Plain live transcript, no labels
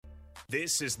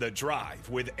This is The Drive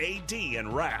with AD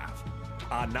and Raff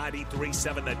on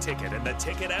 93.7 The Ticket and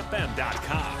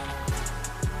theticketfm.com.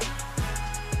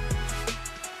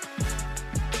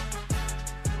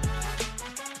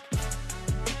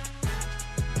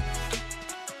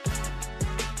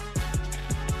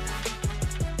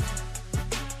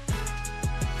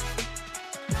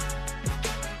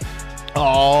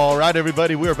 All right,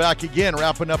 everybody, we're back again,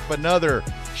 wrapping up another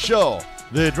show,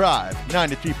 The Drive,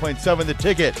 93.7 The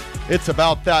Ticket. It's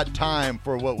about that time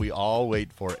for what we all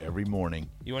wait for every morning.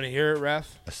 You want to hear it,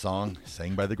 Raff? A song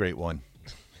sang by the great one.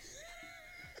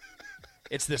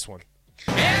 It's this one.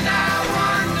 And I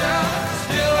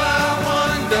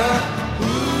wonder,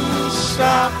 who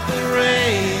stopped the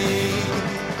rain.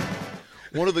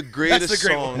 One of the greatest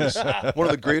songs. One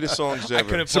of the greatest songs ever. I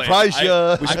couldn't play Surprise it.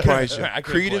 ya. We surprised you. I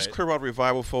couldn't Creedence play it. Clearwater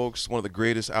Revival, folks. One of the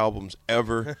greatest albums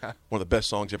ever. One of the best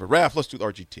songs ever. Raff, let's do the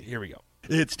RGT. Here we go.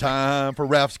 It's time for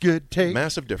Raff's Good Take.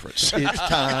 Massive difference. It's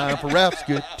time for Raff's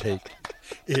Good Take.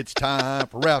 It's time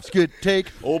for Raff's Good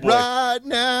Take. Oh, boy. Right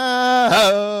now.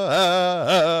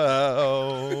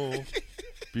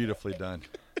 Beautifully done.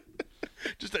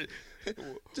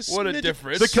 What a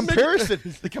difference.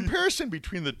 The comparison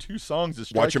between the two songs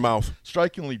is Watch your mouth.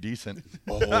 strikingly decent.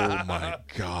 Oh, my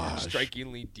gosh.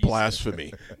 Strikingly decent.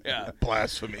 Blasphemy. Yeah.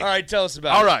 Blasphemy. All right, tell us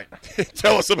about All it. right.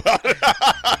 Tell us about it.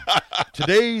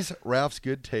 Today's Raff's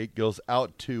Good Take goes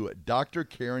out to Dr.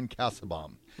 Karen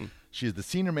Kassabaum. She is the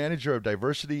Senior Manager of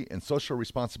Diversity and Social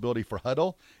Responsibility for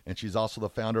Huddle, and she's also the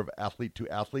founder of Athlete to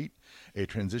Athlete, a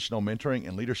transitional mentoring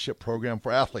and leadership program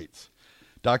for athletes.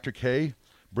 Dr. K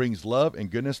brings love and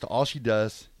goodness to all she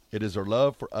does. It is her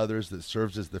love for others that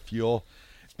serves as the fuel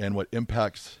and the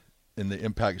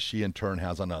impact she in turn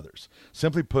has on others.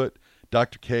 Simply put,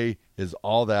 Dr. K is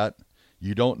all that.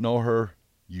 You don't know her,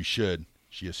 you should.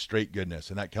 She is straight goodness,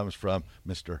 and that comes from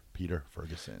Mr. Peter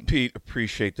Ferguson. Pete,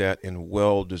 appreciate that and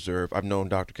well-deserved. I've known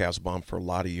Dr. Kassabaum for a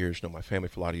lot of years, know my family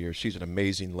for a lot of years. She's an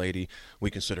amazing lady.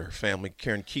 We consider her family.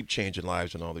 Karen, keep changing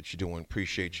lives and all that you're doing.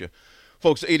 Appreciate you.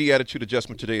 Folks, the 80 Attitude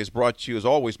Adjustment today is brought to you, as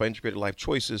always, by Integrated Life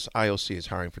Choices. ILC is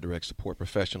hiring for direct support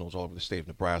professionals all over the state of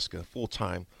Nebraska,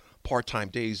 full-time, part-time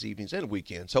days, evenings, and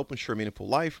weekends. Help ensure a meaningful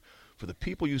life for the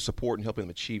people you support and helping them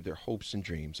achieve their hopes and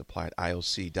dreams. Apply at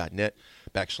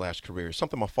ilc.net/careers.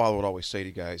 Something my father would always say to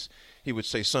you guys. He would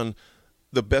say, son,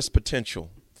 the best potential,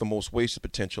 the most wasted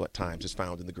potential at times is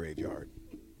found in the graveyard.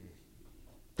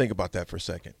 Think about that for a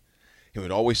second. He would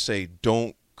always say,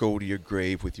 don't go to your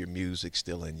grave with your music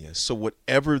still in you. So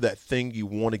whatever that thing you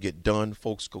want to get done,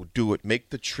 folks, go do it. Make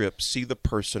the trip, see the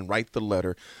person, write the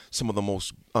letter. Some of the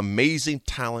most amazing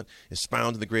talent is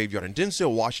found in the graveyard. And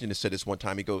Denzel Washington said this one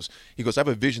time. He goes, I have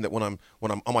a vision that when I'm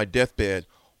on my deathbed,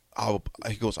 I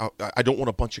don't want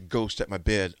a bunch of ghosts at my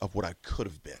bed of what I could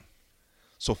have been.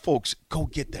 So, folks, go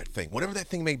get that thing, whatever that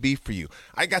thing may be for you.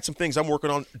 I got some things I'm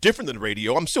working on different than the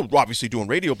radio. I'm still obviously doing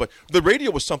radio, but the radio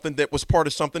was something that was part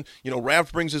of something. You know,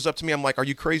 Rav brings this up to me. I'm like, are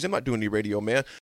you crazy? I'm not doing any radio, man.